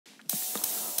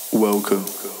Welcome,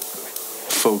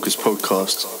 Focus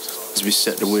Podcast, as we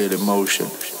set the wheel in motion,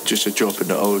 just a drop in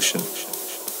the ocean.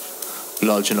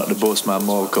 Larging up the boss man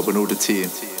Mark up and all the team.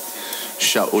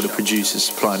 Shout all the producers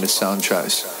supplying the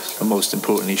soundtracks, and most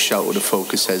importantly shout all the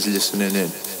focus heads listening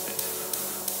in.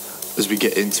 As we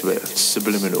get into it,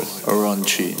 subliminal, or on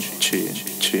tune.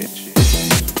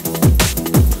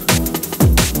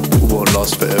 Won't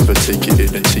last forever, take it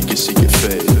in until you see it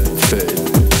fade.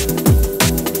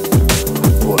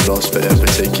 Won't last forever,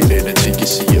 take it in until you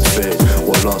see it fade.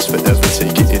 Won't last forever,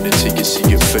 take it in until you see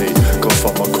it fade. Can't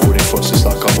find my coding process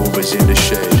like I'm always in the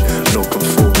shade. No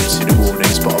conformance to the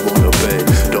warnings, but I won't obey.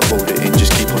 Don't hold it in,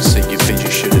 just keep on saying things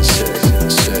you shouldn't say.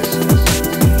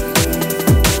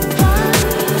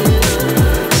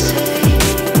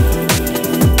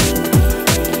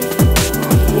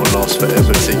 Won't last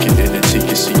forever, take it in until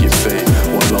you see it fade.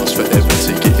 Won't last forever,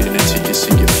 take it in until you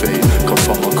see it fade. Can't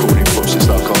find my coding process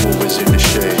like I'm always in the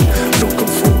shade. No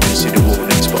conformance to the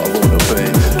warnings, but I won't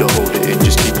obey. Don't hold it in,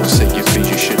 just keep on saying things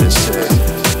you shouldn't say.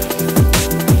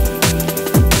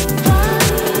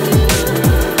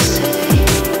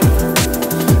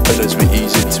 And as we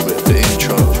ease into it, the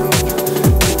intro,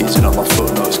 easing up my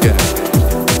footnotes gang,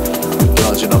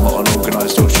 larging up my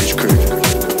unorganized ostrich crew.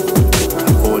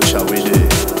 What shall we do?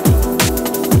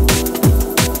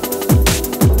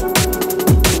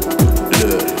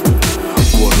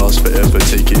 Forever,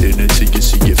 take it in until you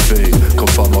see it fade. Can't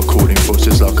find my coding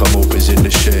process like I'm always in the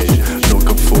shade. No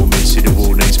conforming to the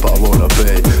warnings, but I won't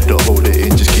obey. Don't hold it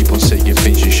in, just keep on saying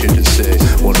things you shouldn't say.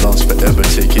 Won't last forever,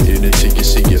 take it in until you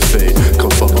see it fade.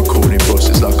 Can't find my coding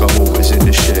process like I'm always in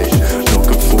the shade. No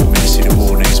conforming to the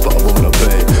warnings, but I won't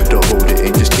obey. Don't hold it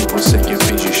in, just keep on saying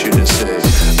things you shouldn't say.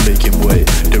 Making way,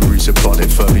 the roots are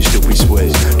planted firmly, still we sway.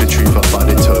 The truth I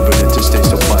find it turbulent to stay,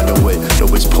 still find a way. No,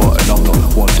 it's parting, I'm not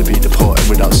one to be departing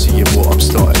without seeing what I'm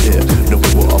starting here,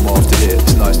 knowing what I'm after here.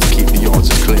 It's nice to keep the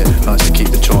answers clear, nice to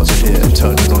keep the chances here.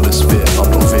 Turning on the sphere,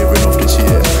 I'm not veering off this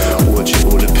year. Watch it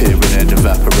all appear and then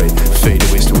evaporate. Fade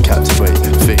away, still captivate.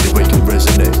 Fade away can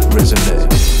resonate.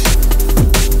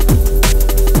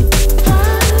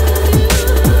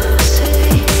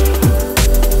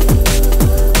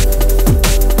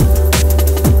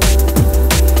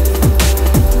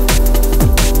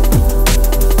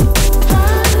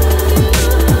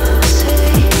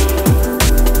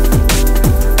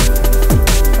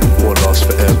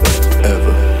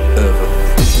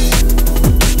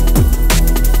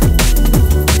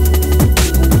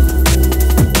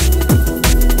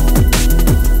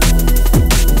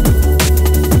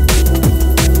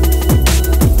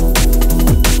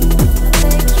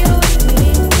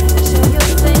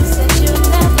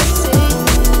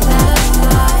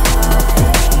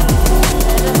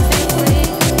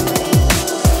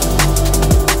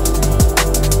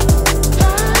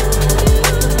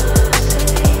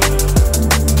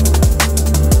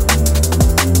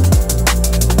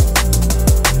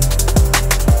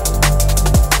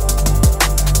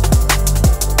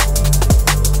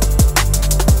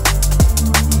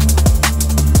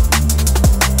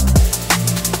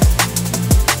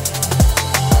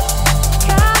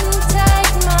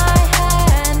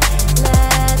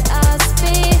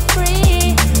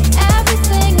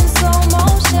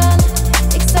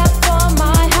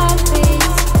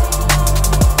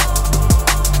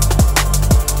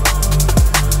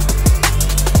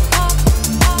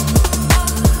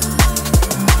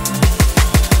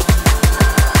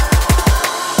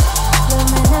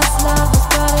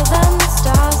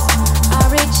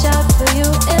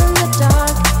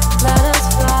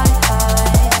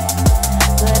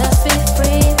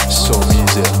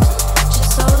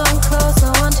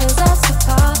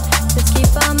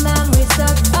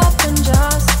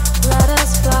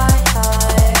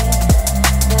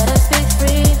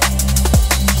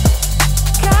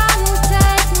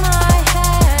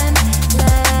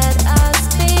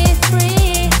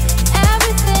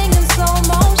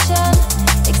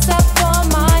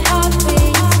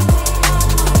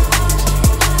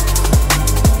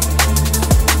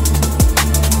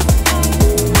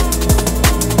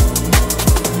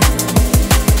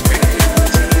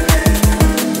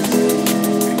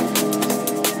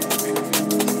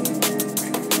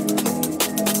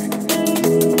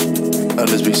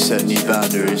 set new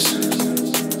boundaries.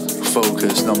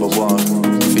 Focus, number one,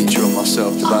 featuring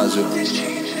myself, the Bazil.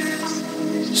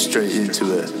 Straight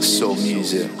into it, soul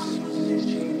music.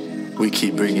 We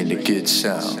keep bringing the good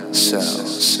sound.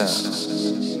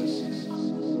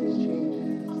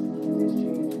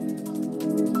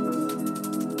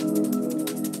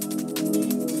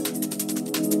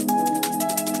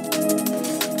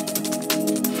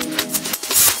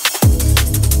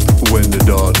 When the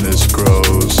darkness darkness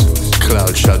grows,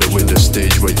 cloud shadow in the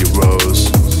stage where you rose.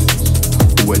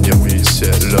 When your mood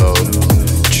set low,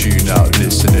 tune out,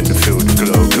 listen and feel the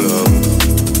glow, glow.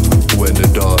 When the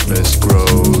darkness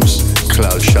grows,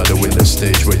 cloud shadow in the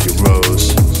stage where you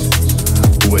rose.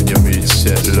 When your mood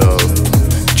set low,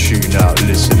 tune out,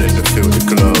 listen and feel the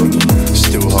glow.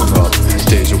 Still hung up,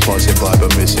 days are passing by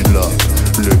but missing luck.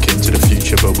 Look into the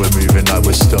future but we're moving like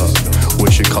we're stuck.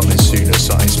 Wish it coming sooner,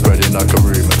 something spreading like a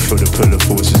rumour. Feel the pull of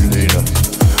forces lunar.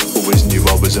 Always knew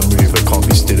I was a mover, can't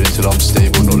be still until I'm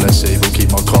stable. Not less able, keep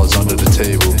my cards under the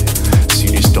table. See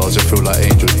these stars, I feel like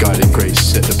angels, guiding grace.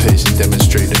 Set the pace and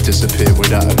demonstrate and disappear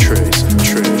without a trace.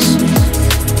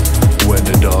 When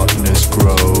the darkness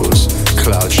grows,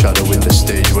 cloud shadow in the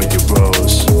stage where you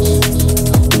rose.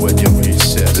 When your mood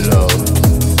set low.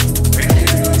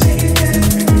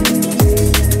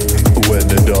 When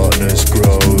the darkness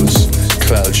grows,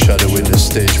 cloud shadow in the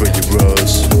stage where you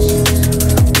rose.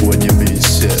 When your mood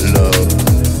set low,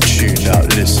 tune out,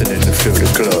 listen and feel the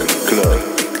glow, glow.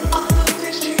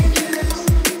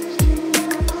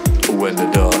 When the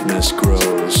darkness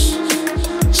grows,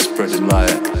 spreading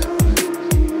light.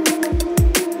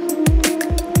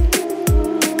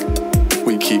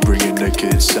 We keep bringing the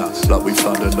kids out, like we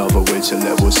found another way to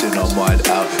let what's in our mind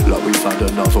out. Like we found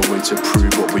another way to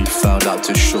prove what we found out,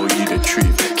 to show you the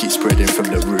truth. Keep spreading from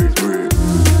the root.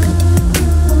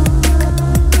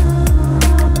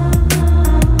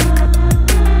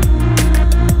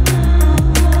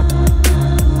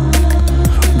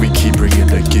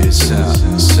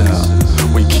 Sound.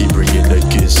 We keep bringing the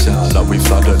good sound. Like we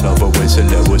found another way to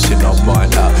let what's in our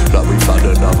mind out. Like we found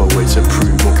another way to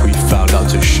prove what we found out,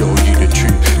 to show you the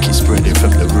truth. Keep spreading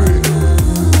from the root.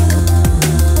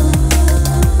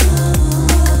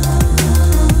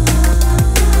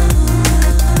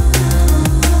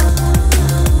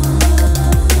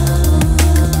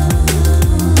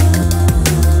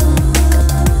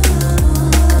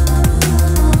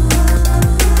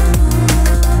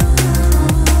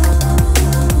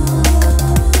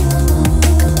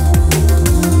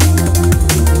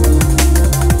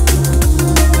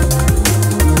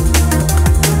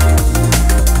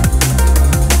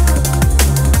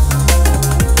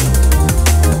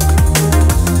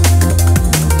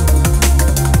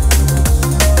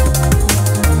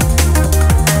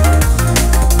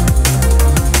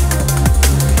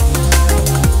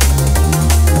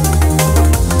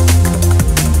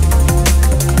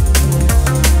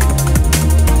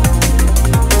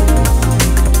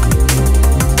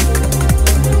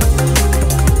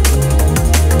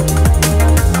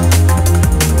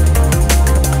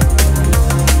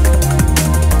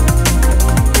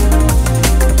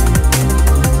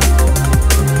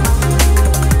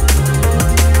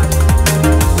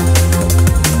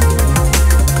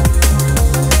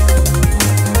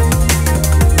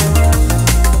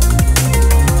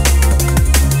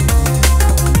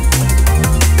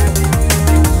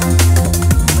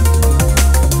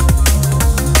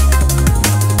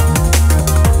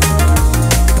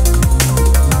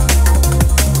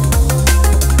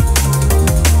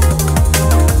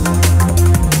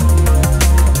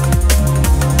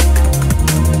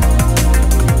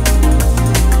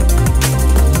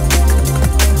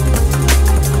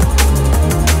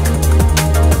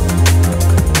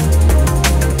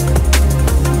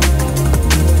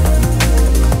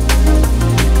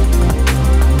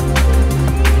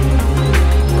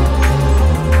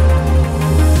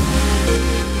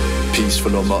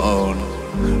 On my own.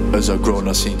 As I've grown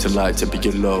I seem to like to be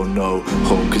alone. No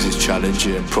home cause it's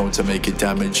challenging, prone to make it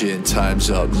damaging. Time's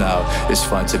up now, it's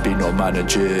fine to be not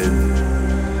managing.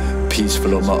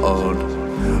 Peaceful on my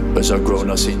own. As I've grown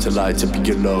I seem to like to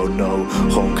be alone. No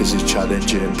home cause it's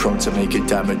challenging, prone to make it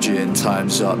damaging.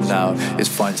 Time's up now, it's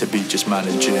fine to be just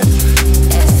managing.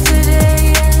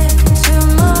 Yesterday and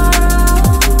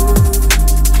tomorrow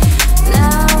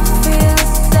now feels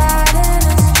sad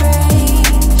and strange.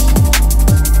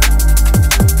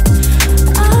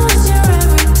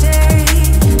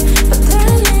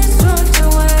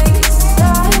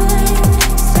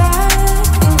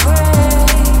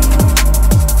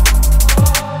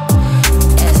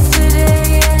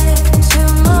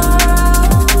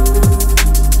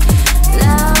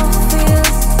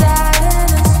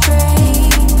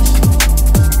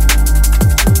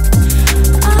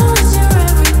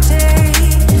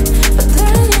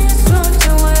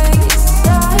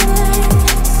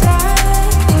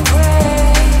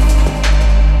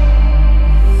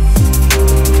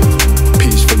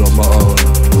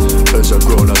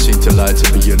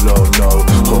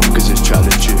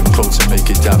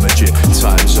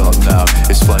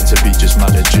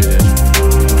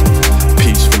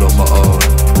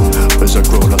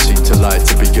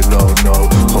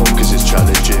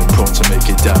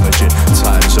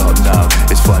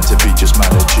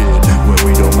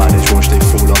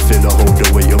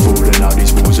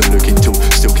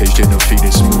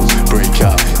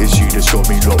 Got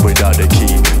me locked without the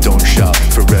key. Don't shout,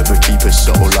 forever keep it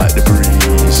subtle like the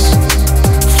breeze.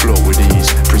 Flow with ease,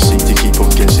 proceed to keep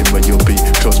on guessing where you'll be.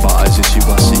 Close my eyes, it's you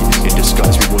I see. In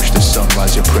disguise we watch the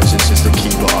sunrise. Your presence is the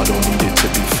key, but I don't need it to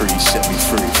be free. Set me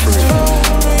free,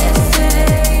 free.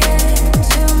 Yesterday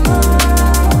and tomorrow.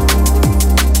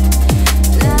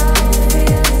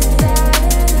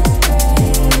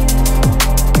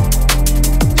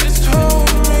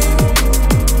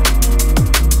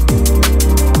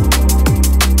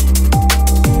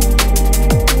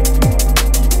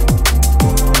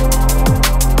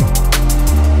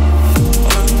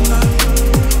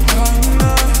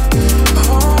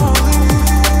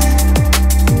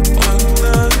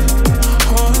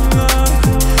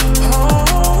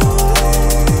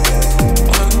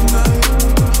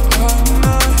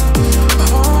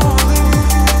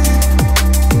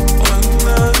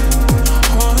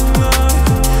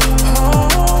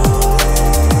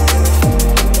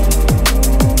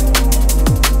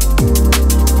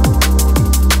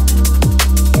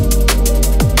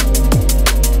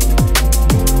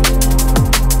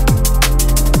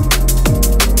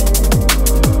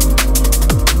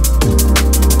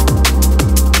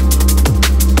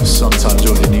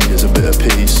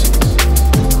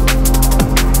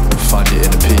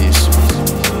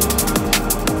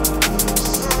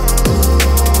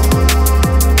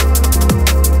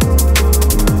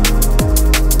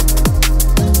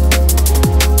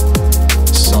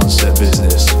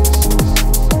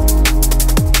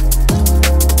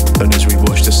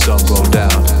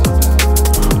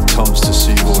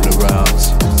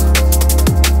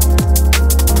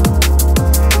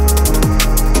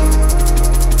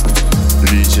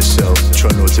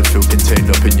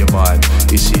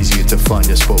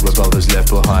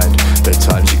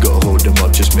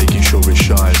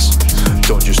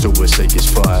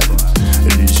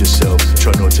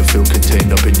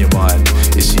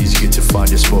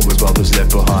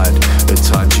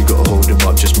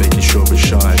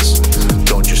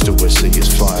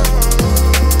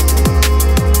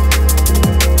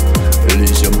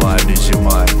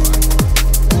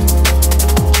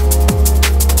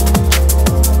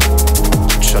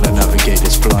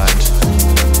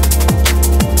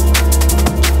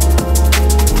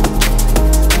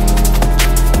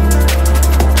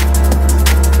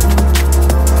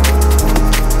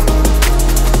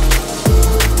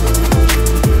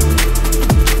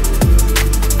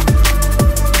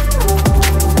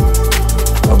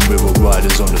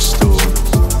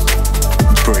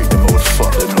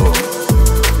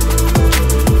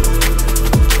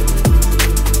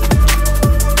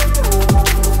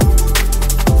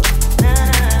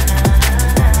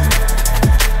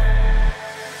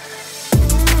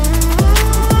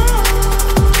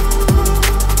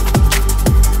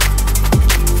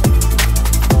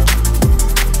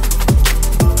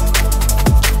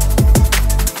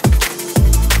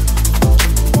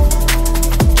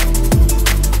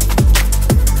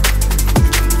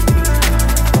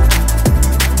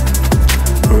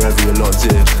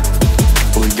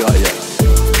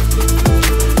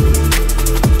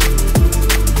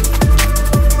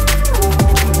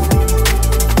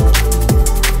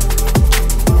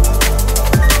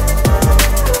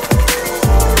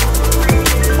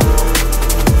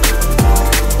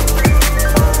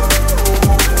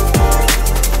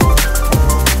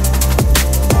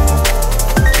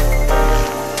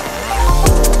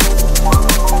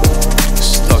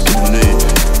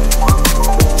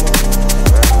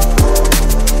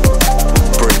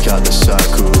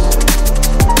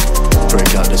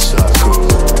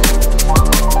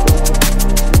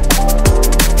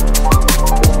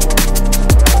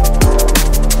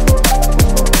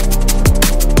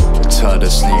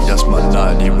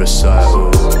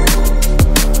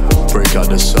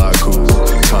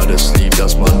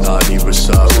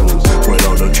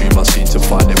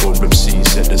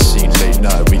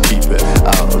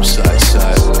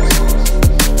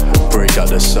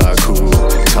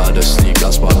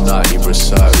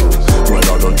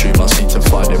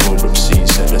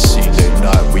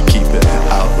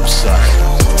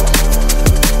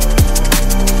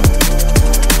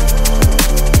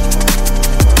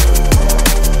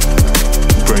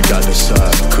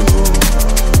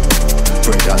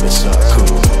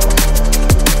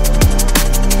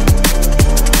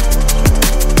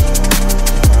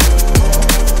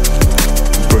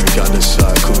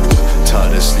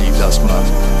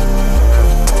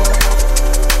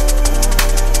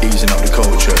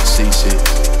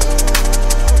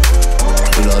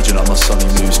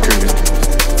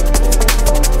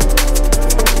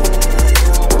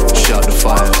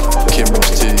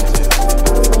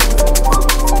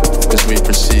 As we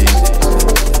proceed,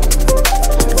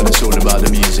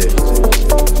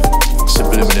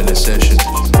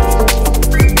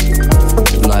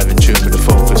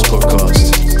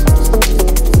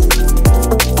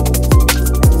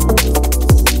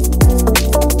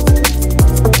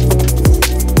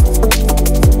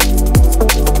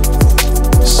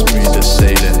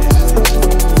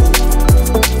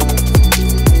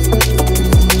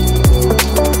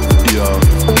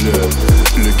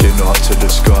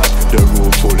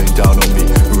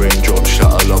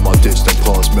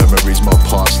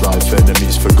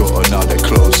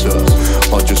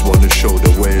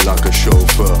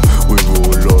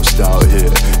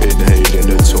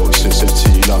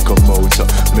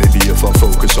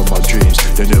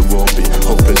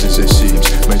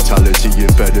 See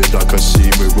it better like I see,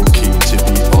 we're all keen to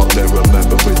be on there,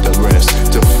 remember with the rest.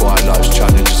 Defy life's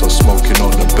challenges, I'm smoking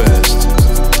on the best.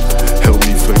 Help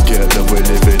me forget that we're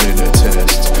living in a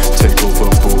test. Take over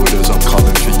borders, I'm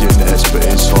coming for your nest. But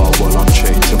it's hard while I'm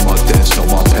chained to my desk, not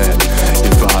my pen.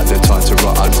 If I had the time to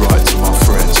write, I'd write to my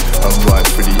friends. I'm right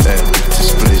for the end,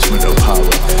 displacement of power.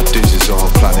 This is our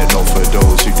planet, not for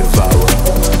those who devour.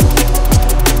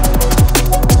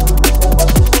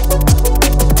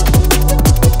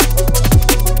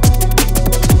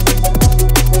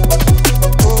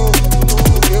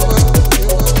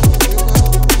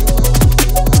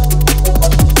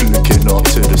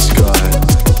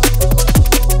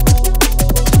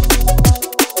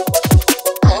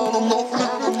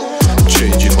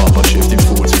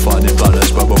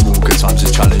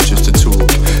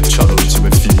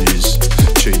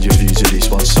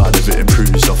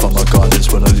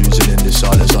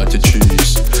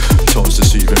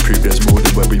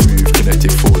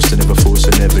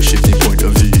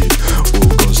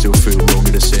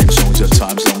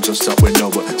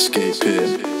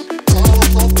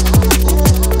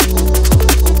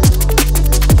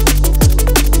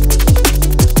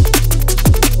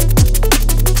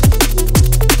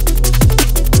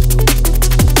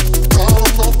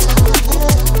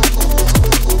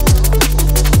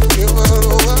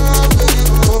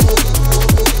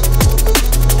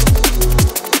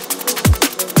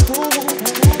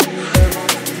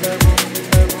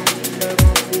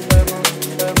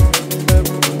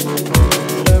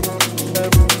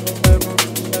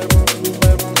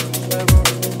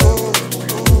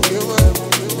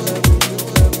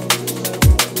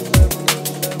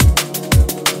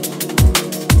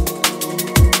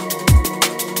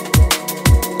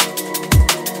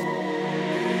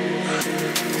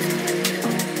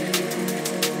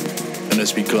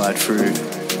 As we glide through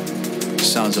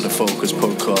sounds of the Fokuz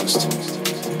podcast,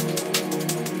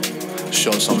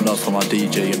 show some love for my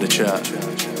DJ in the chat.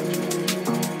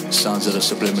 Sounds of the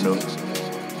subliminal.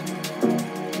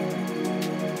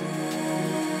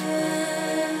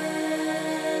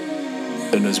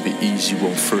 And as we easy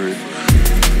one through.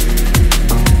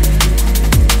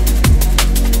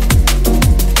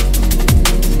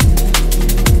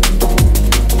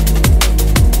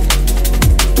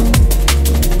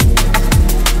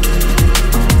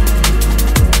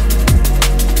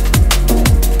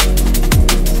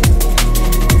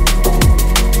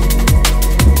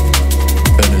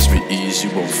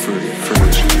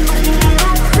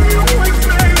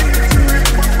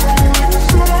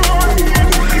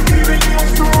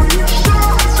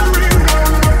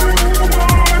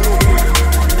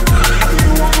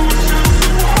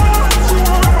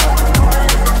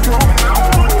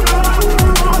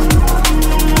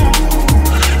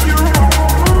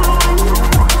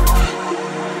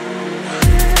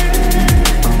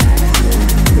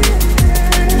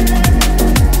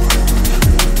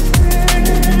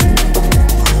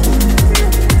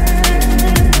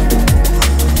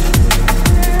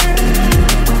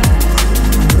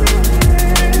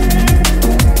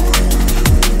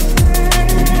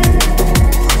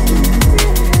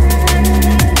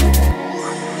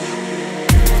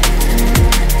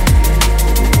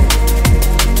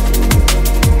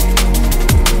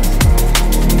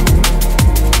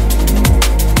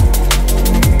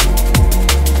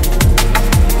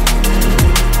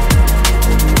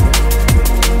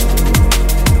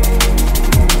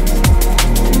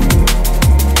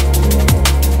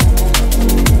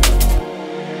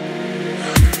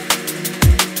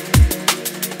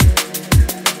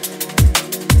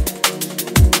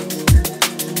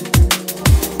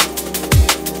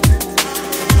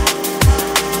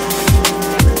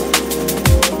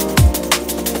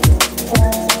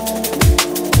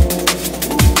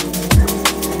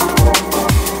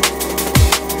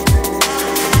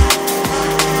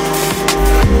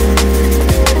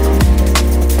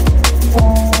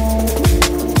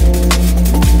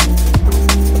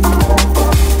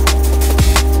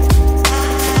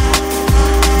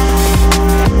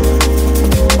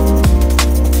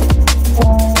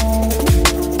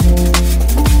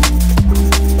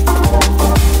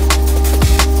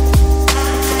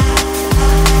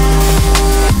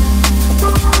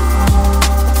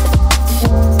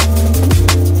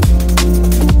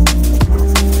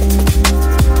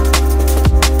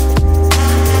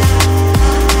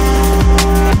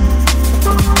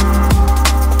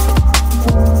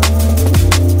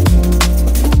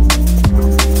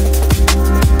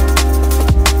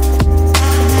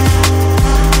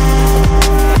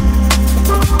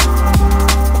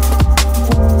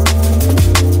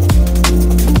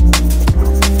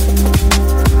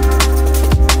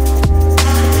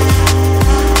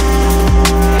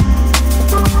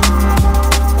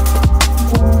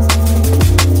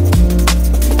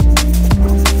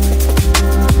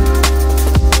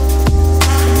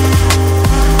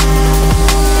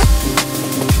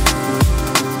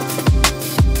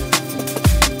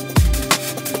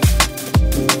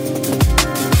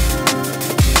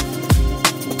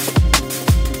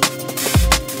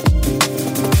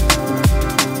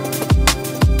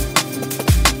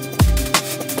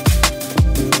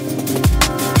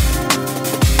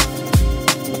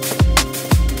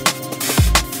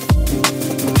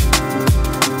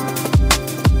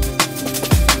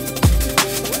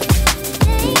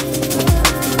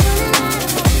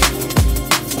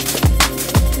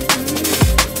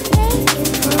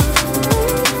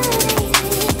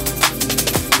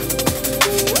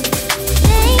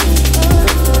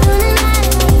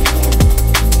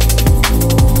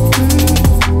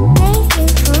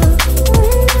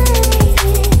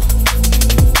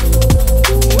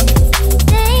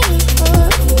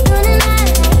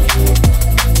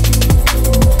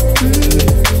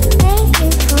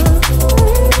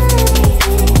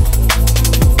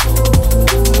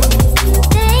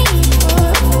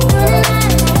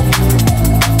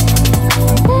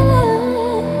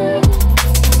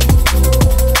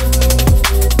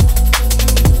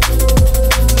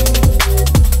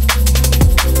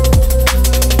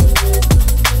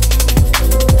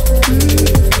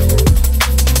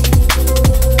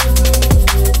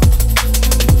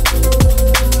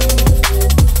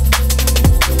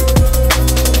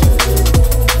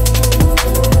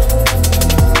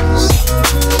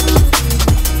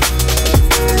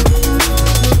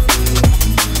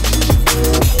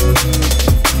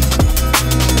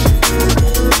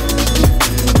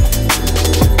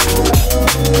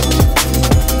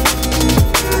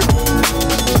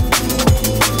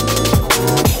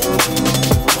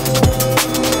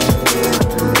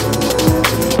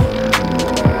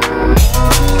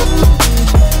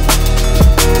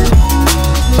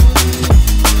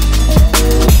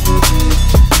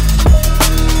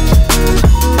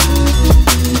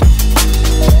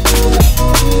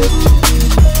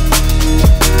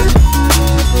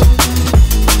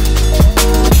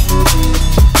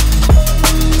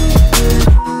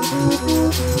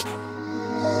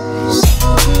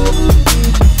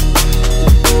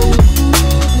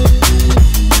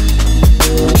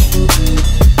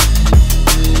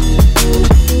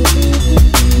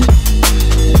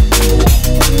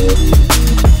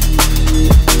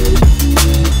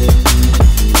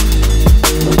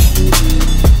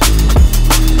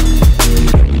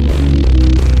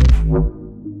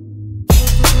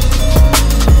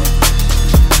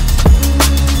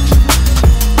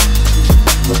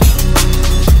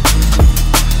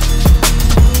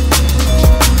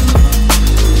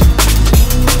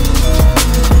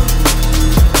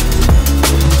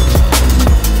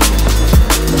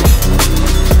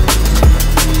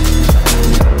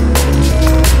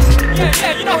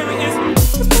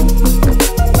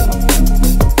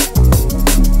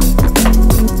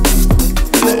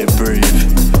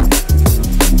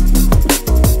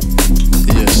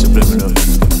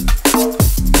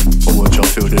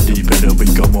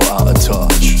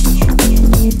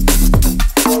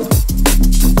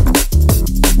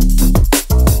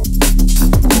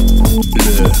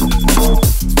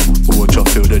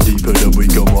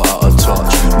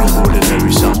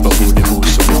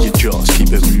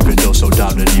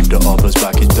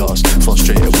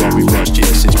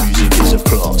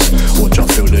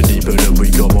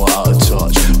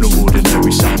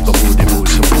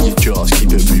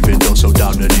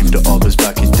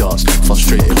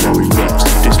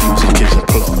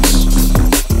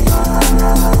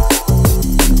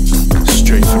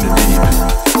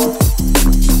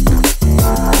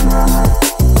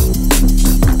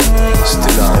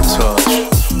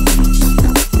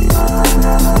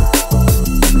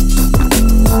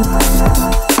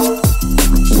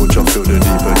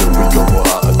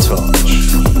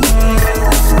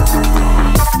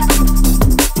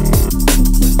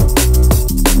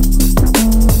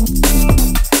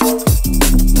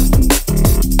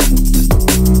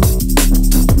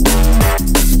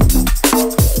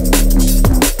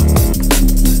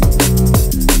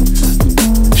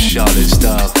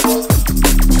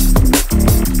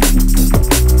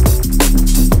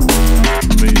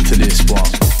 Move to this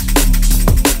one.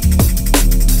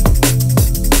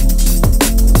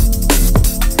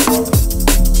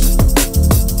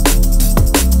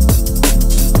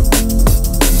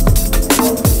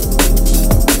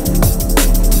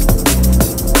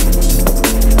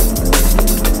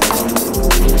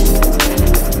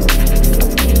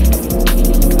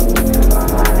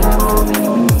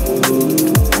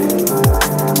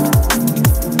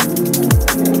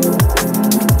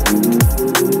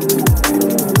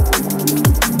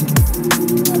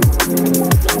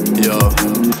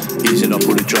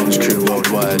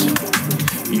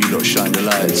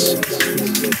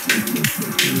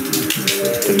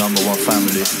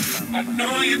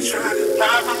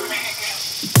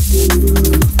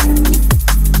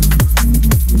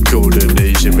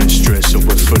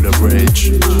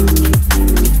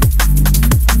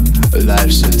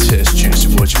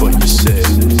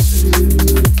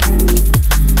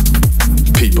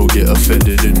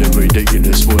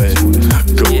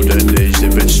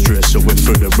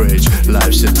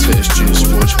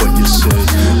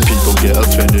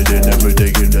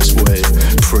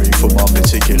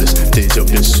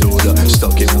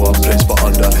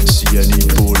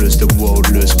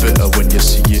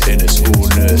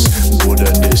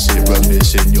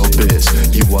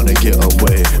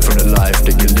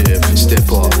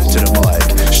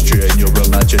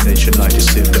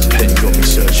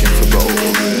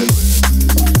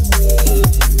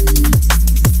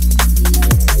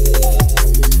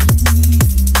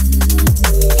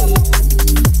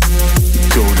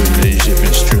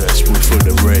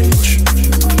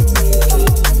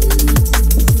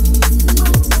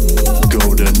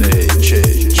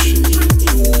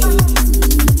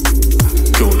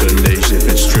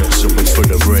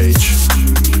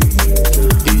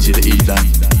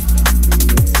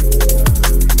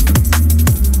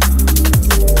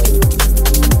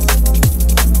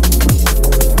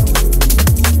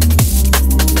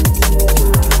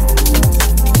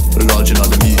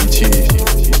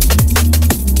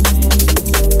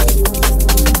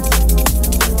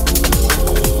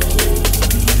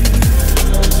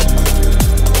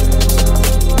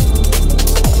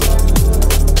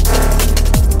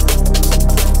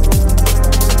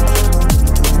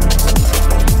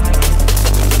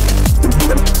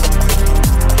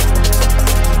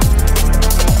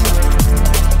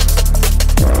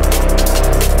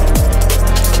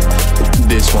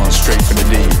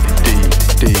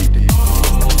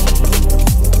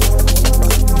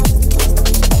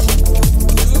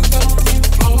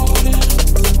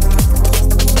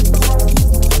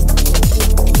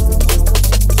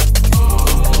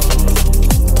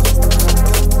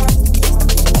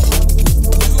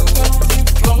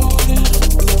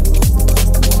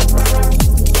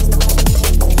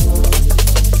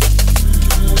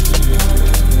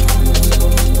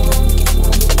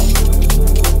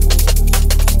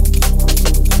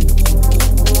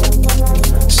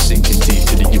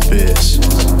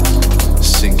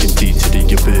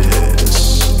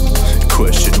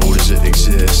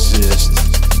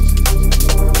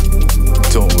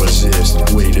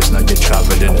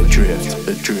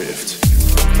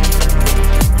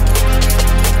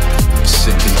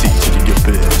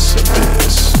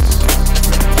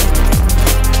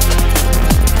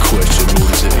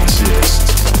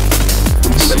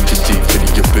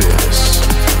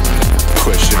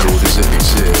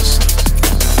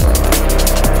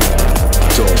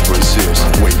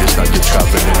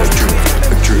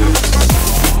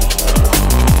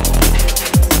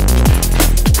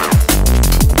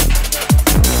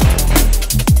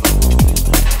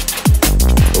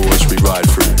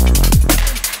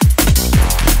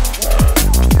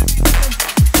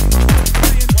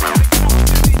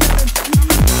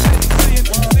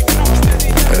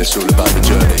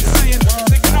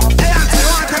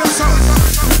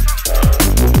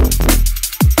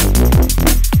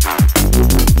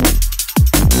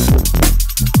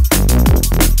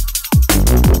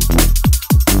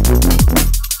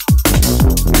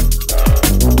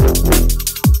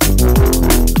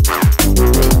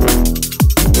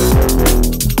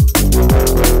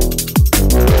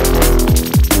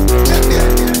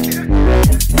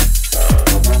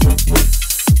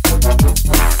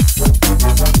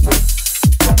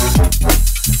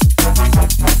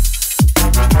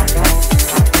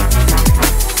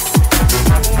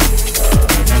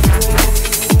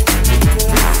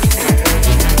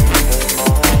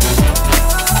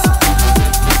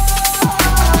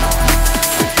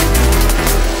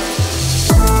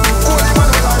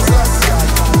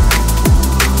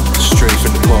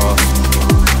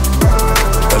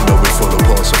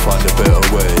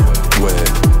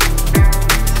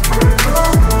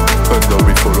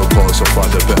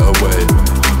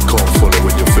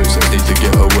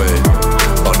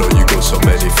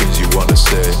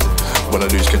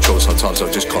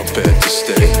 just can't bear to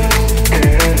stay.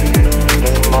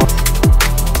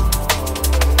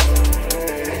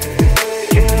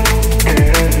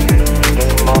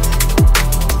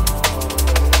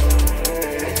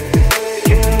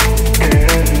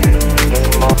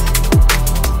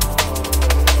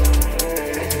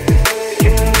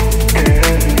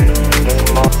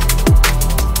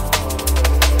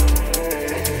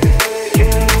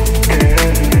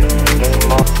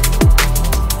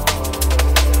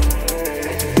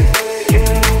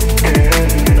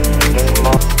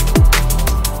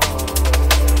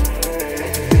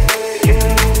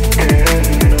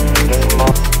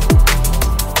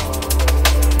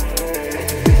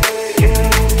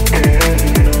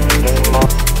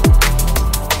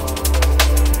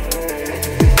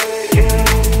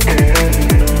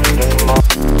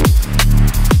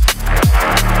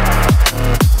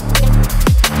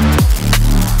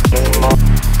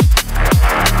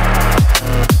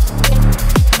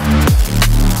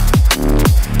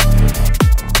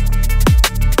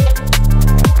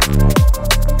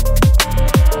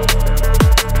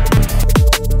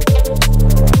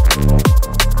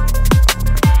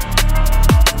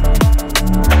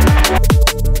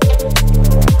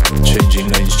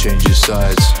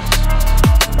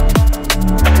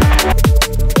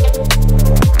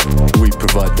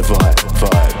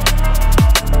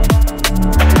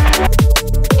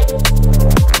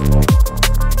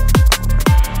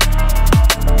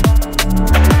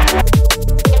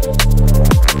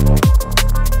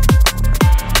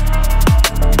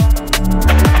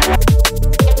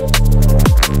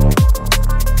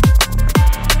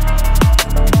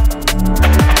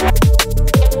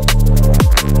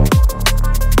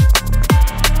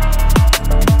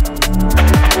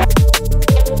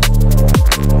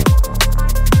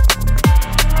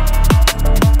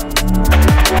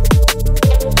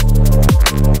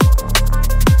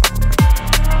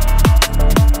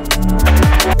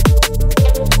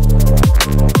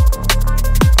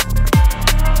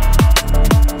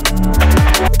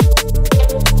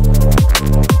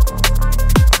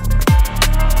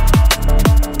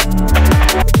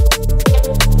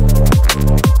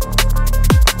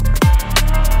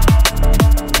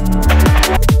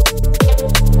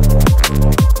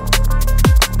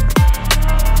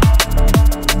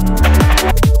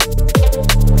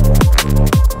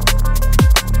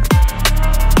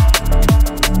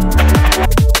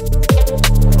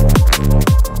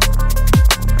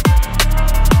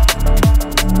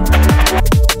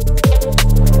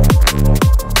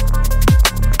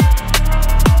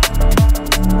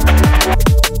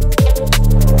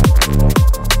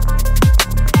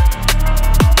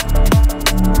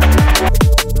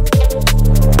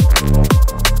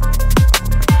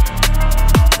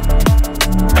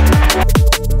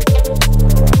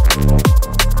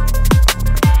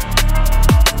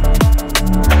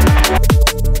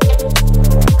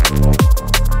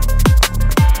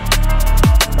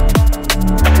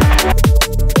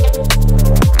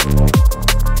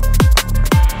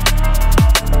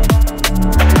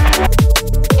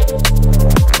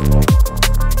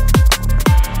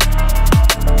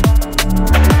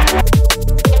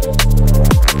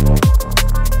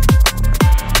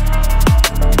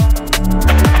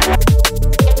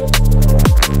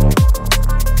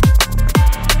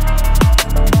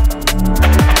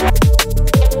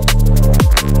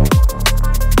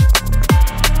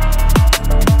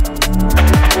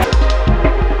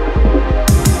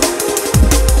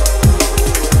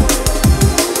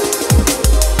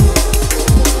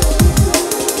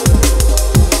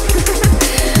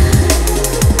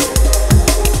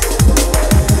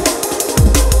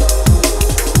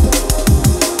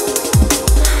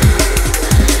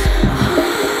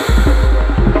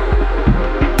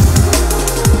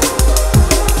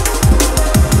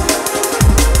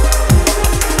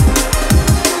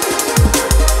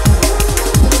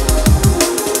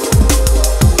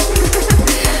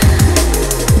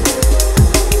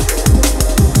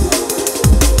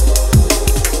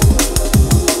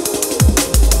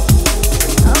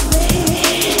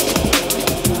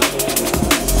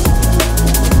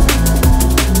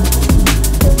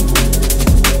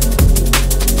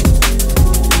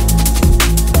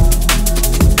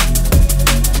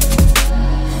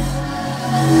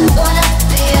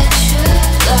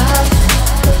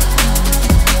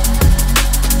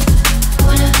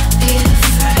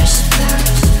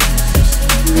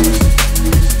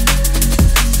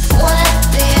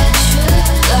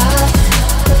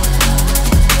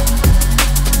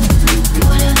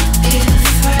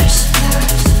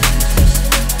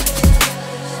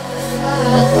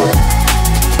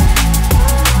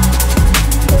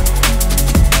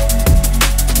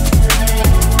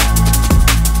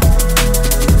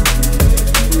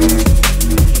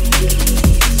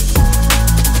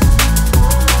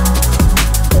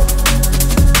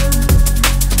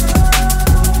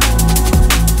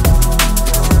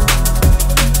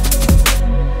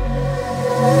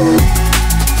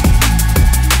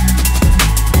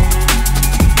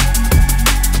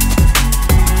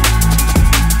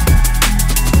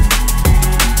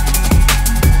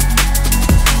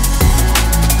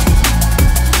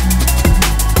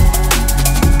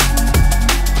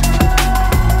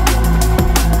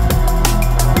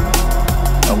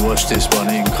 this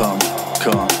one in, come.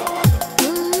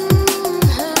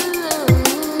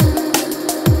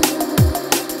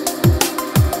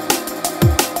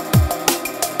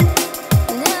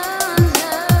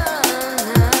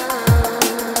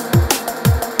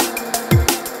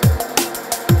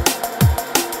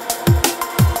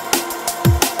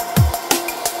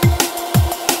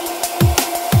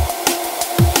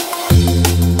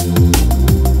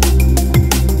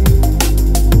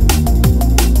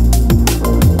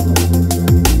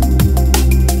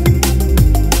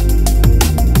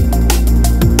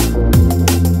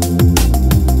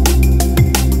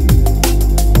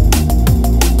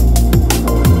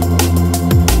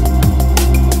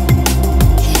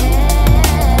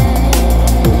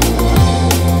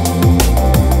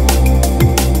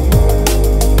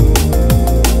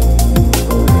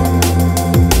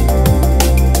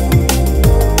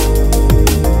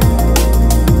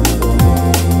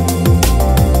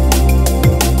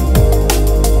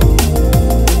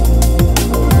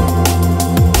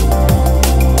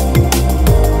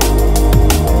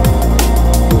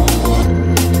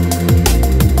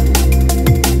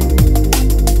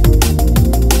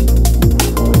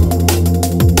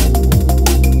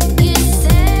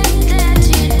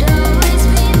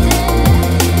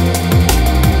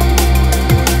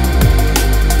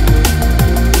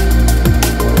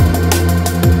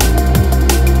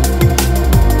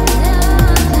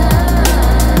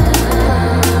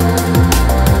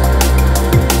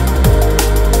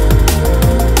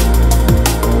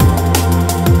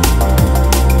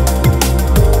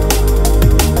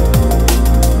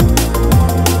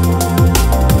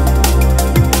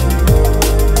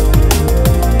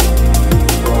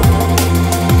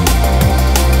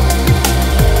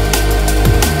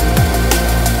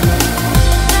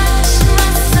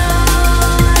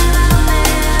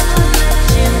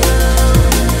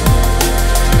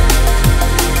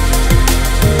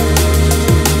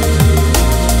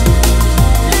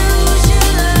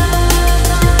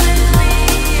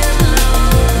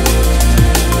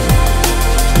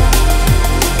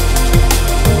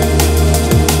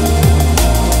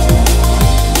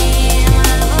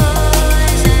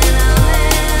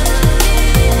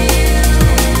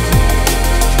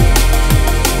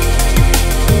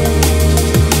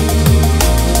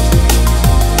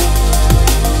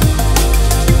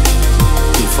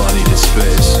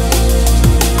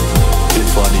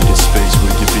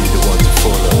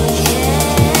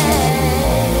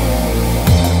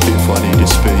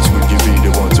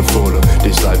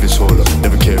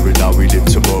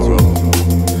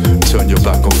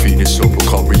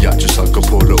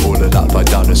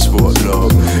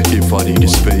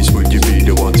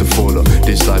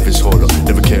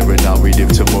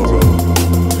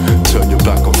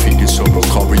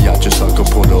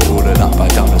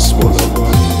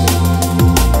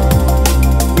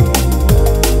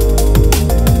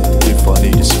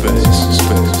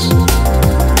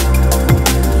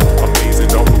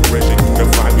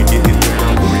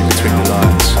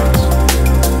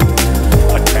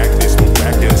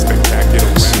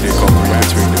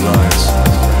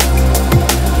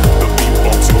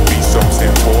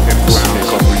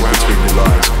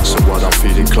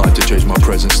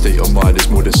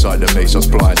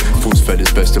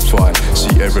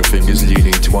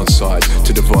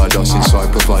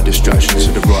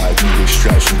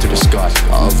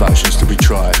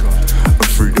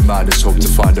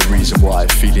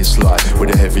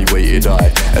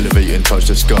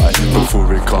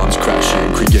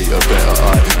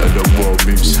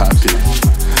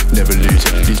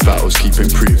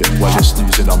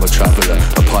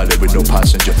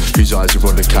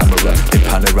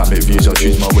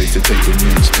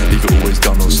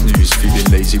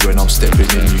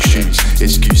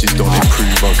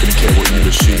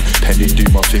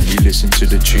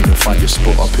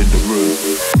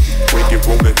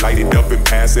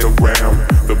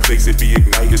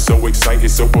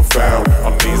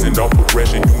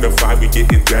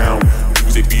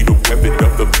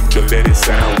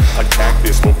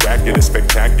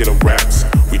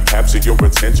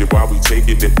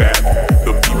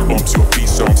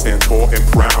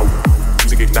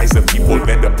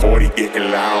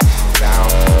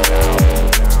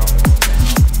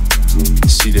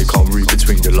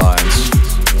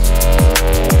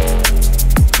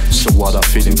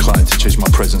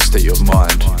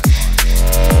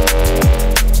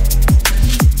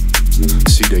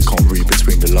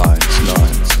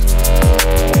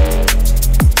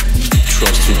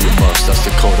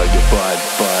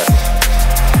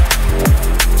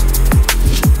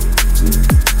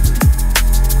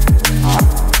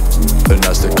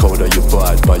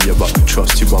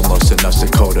 trust you, I must, and that's the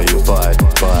code that you abide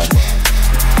by.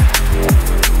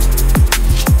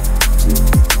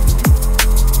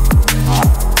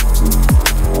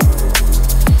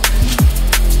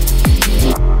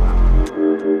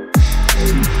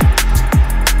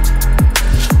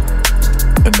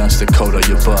 And that's the code that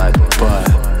you abide by.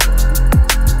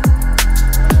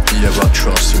 Yeah, I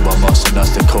trust you, I must, and that's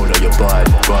the code that you abide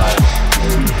by.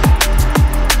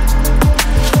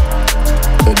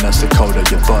 And that's the code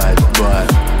that you abide by.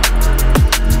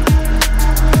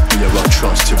 Yeah, I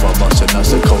trust you, I must, and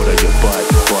that's the code that you abide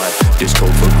by. This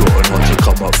code forgotten, want to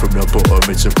come up from the bottom.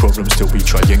 It's a problem, still we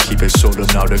try and keep it solemn.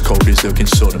 Now the code is looking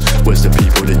solemn. Where's the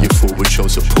people that you thought would show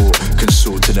support?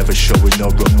 Consort to never showing no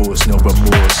remorse, no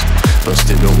remorse. But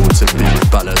still it ought to be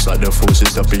balanced like the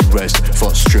forces that be rest.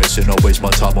 Fuck stress and I'll waste my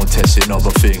time on testing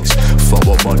other things. Fuck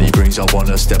what money brings, I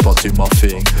wanna step up, do my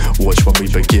thing. Watch when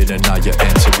we begin and now you're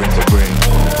entering the ring.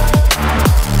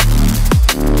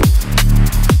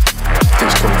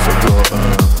 This code forgotten.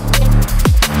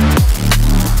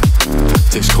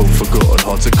 This code forgotten,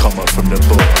 hard to come up from the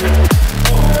bottom.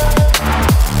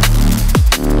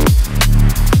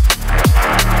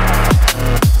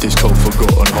 This code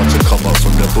forgotten, hard to come up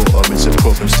from the bottom. It's a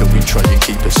problem, still we try and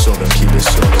keep it solemn, keep it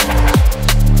solemn.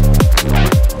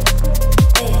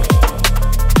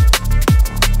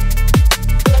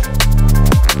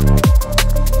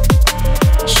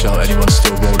 Shout anyone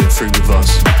still rolling through with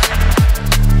us.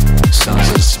 Sounds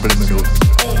like subliminal.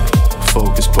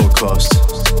 Focus podcast.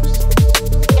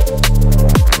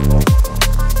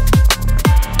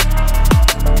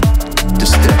 The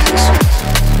Sceptix.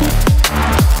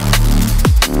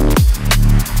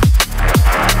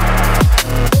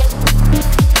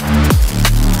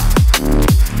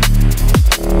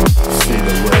 Feel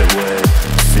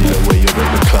away you're in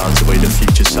the clouds, away the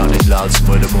future sounding loud,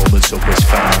 somewhere the moment's always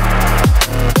found.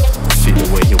 Feel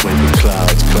away you're in the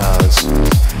clouds.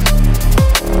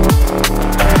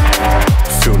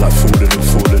 Feel like falling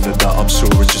and that I'm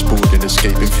soaring, just boarding,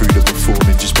 escaping through the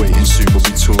performing, just waiting soon we'll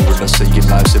be touring. I say your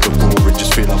life's ever boring,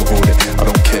 just feel I'm holding. I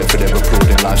don't care for them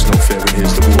applauding, life's not fair and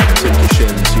here's the warning. Take your share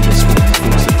and see this morning,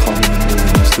 thoughts that come in the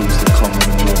morning, these thoughts that come in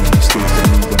the morning, these thoughts that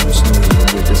leave when I'm snoring. And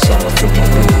with the sound I feel my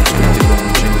road, scripted on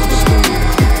the change the story.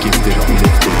 Gifted,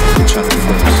 uplifted, channel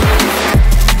first.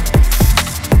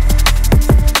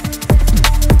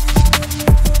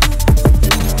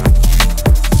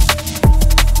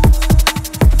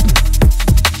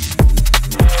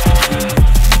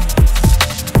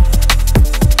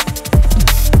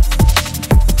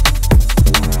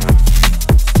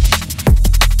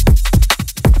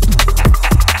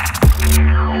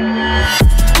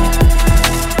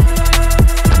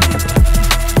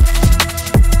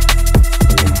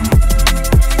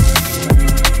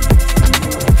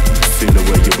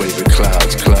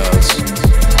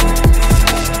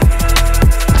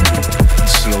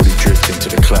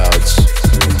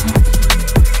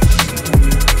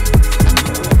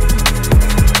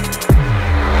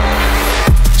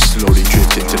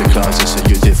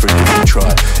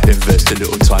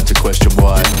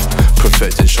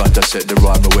 Set the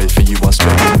rhyme away for you, I'm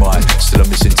spending mine. Still I'm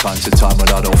missing time to time when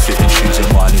I don't fit in shoes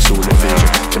of mine. It's all a vision,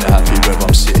 kinda happy where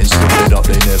I'm sitting. Still fed up,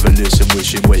 they never listen,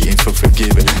 wishing, waiting for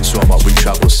forgiving. So I'm up with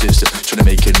travel system, trying to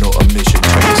make it not a mission.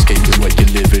 Trying to escape the way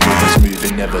you're living, always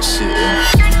moving, never sitting.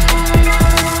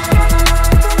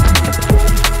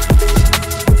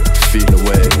 Feel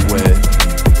away.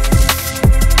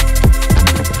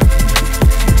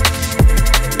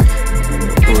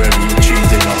 Wherever you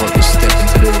tuned in, I hope you step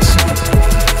into this.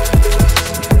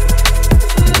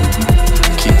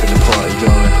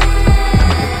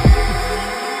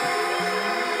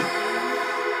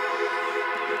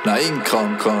 Now in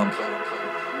come.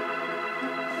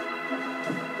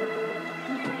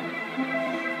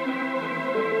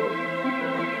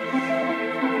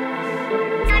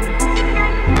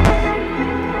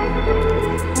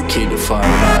 Keep the fire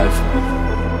alive.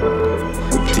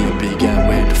 DB gang,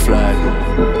 wave the flag.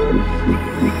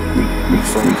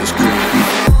 Focus crew.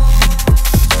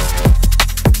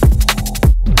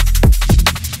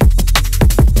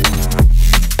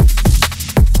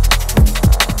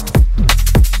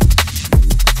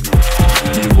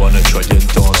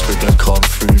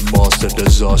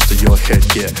 Disaster, your head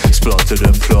get splattered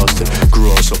and plastered.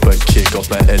 Grass up and kick off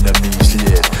my enemies'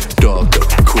 lid. Darker,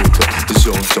 quicker, the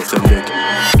zones of the leg.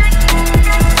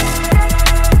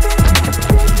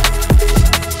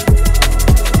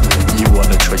 You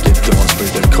wanna try your dance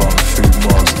with the kung fu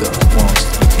master.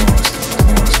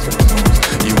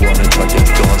 You wanna try your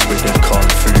dance with the kung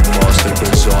fu master.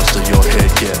 Disaster, your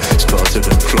head get splattered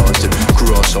and plastered.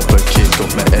 Grass up and kick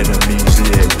off my enemies'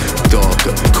 lid.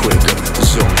 Darker, quicker, the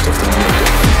zones of the leg.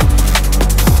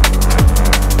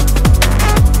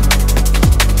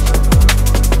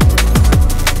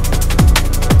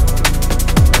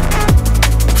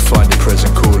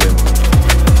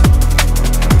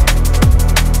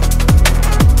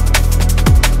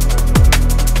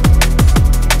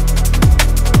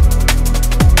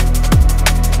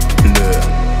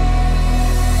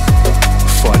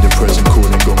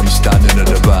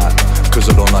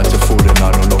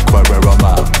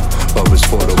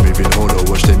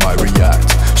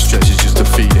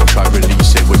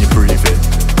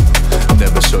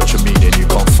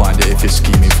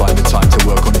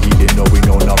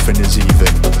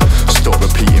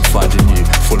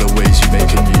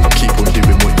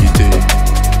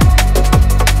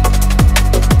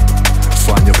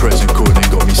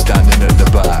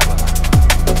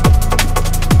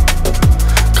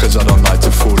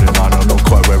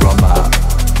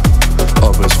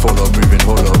 Others follow, moving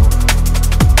hollow.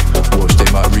 Watch,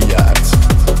 they might react.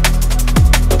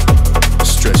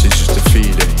 Stress is just a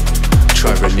feeling.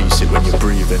 Try release it when you're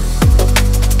breathing.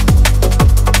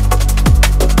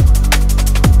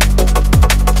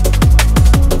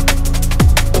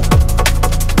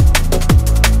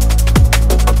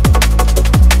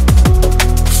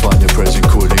 Find your present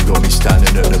calling, got me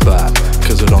standing at the back.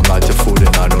 Cause I don't like to fall in,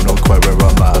 I don't know quite where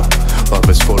I'm at.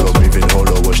 Others follow, moving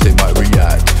hollow, watch they might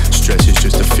react. Stress is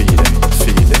just a feeling,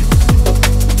 feeling.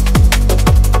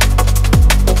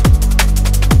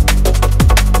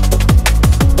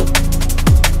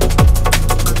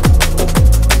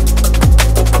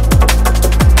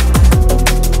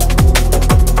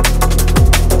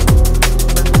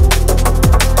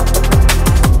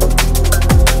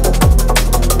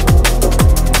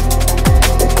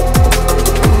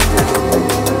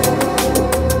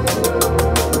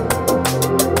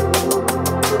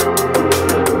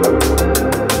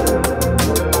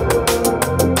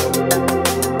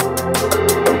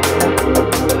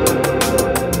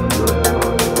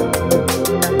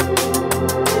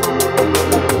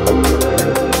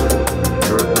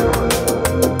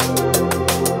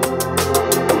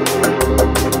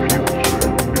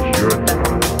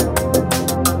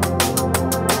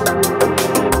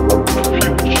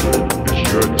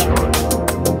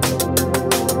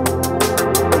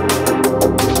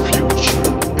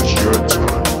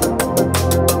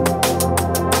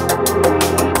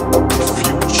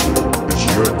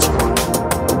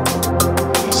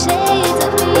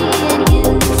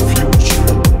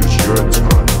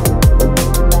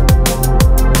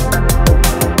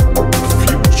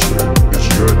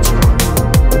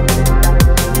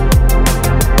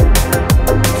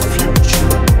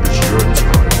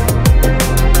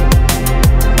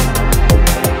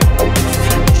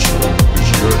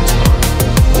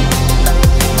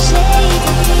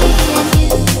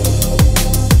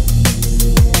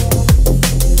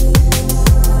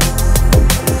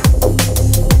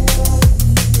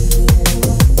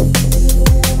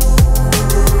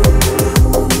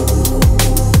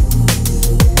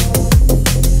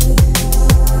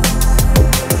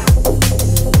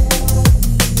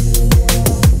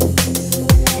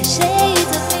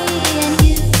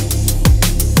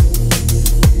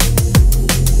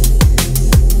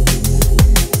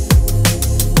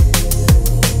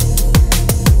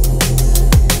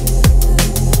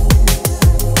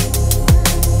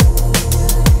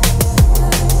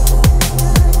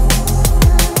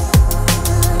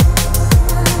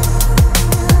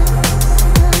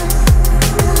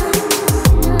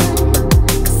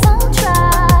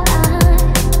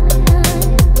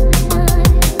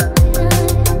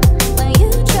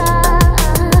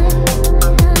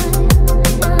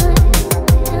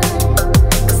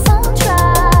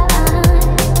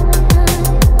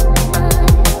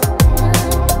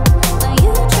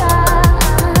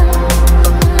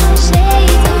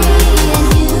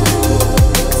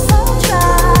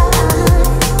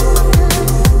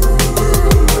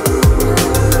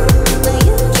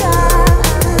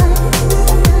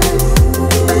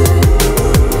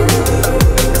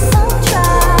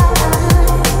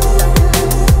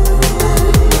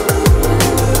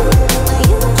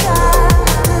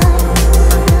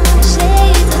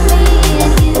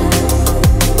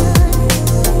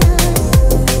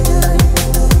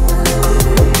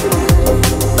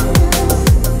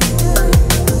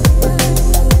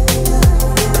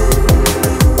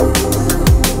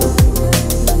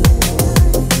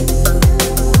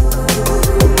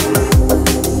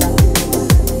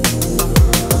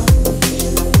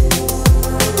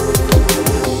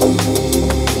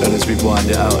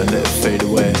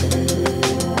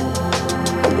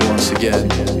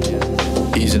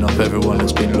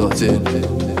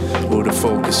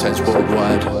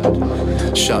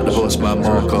 Shout the boss man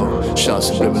Marco, shout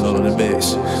some liminal on the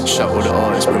mix. Shout all the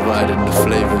artists providing the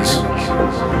flavors.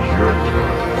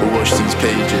 We'll watch these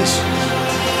pages.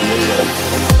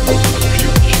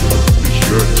 Future is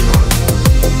your time.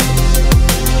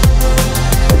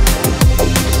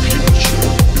 Future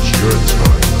is your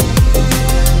time.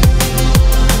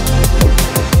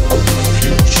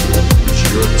 Future is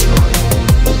your time.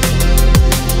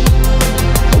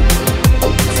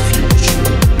 Future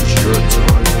is your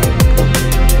time.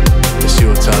 It's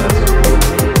your time.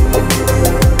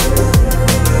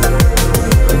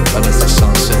 And as the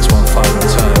sun sets one final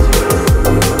time,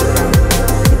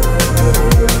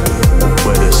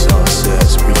 where the sun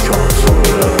sets, we come.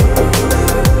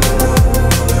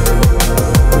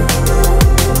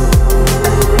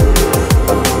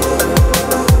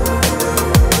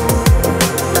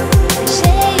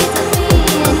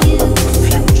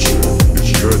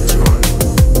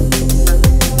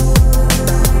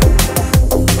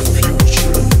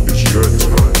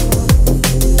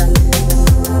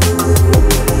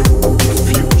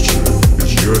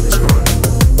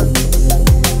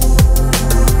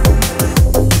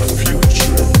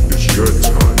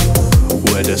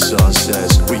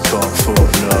 can't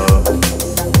follow.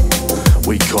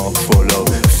 We can't follow.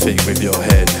 Think with your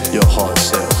head, your heart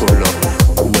set hollow.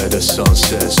 Where the sun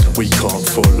sets, we can't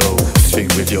follow.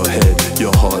 Think with your head,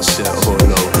 your heart set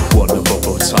hollow. Wanna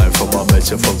bubble time from our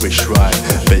metaphoric shrine,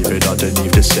 bathing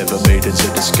underneath the seven maidens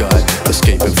in the sky,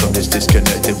 escaping from this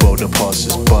disconnected world that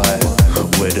passes by.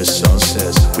 Where the sun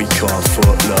sets, we can't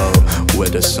follow.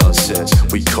 Where the sun sets,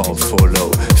 we can't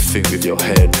follow. Think with your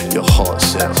head, your heart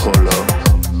set hollow.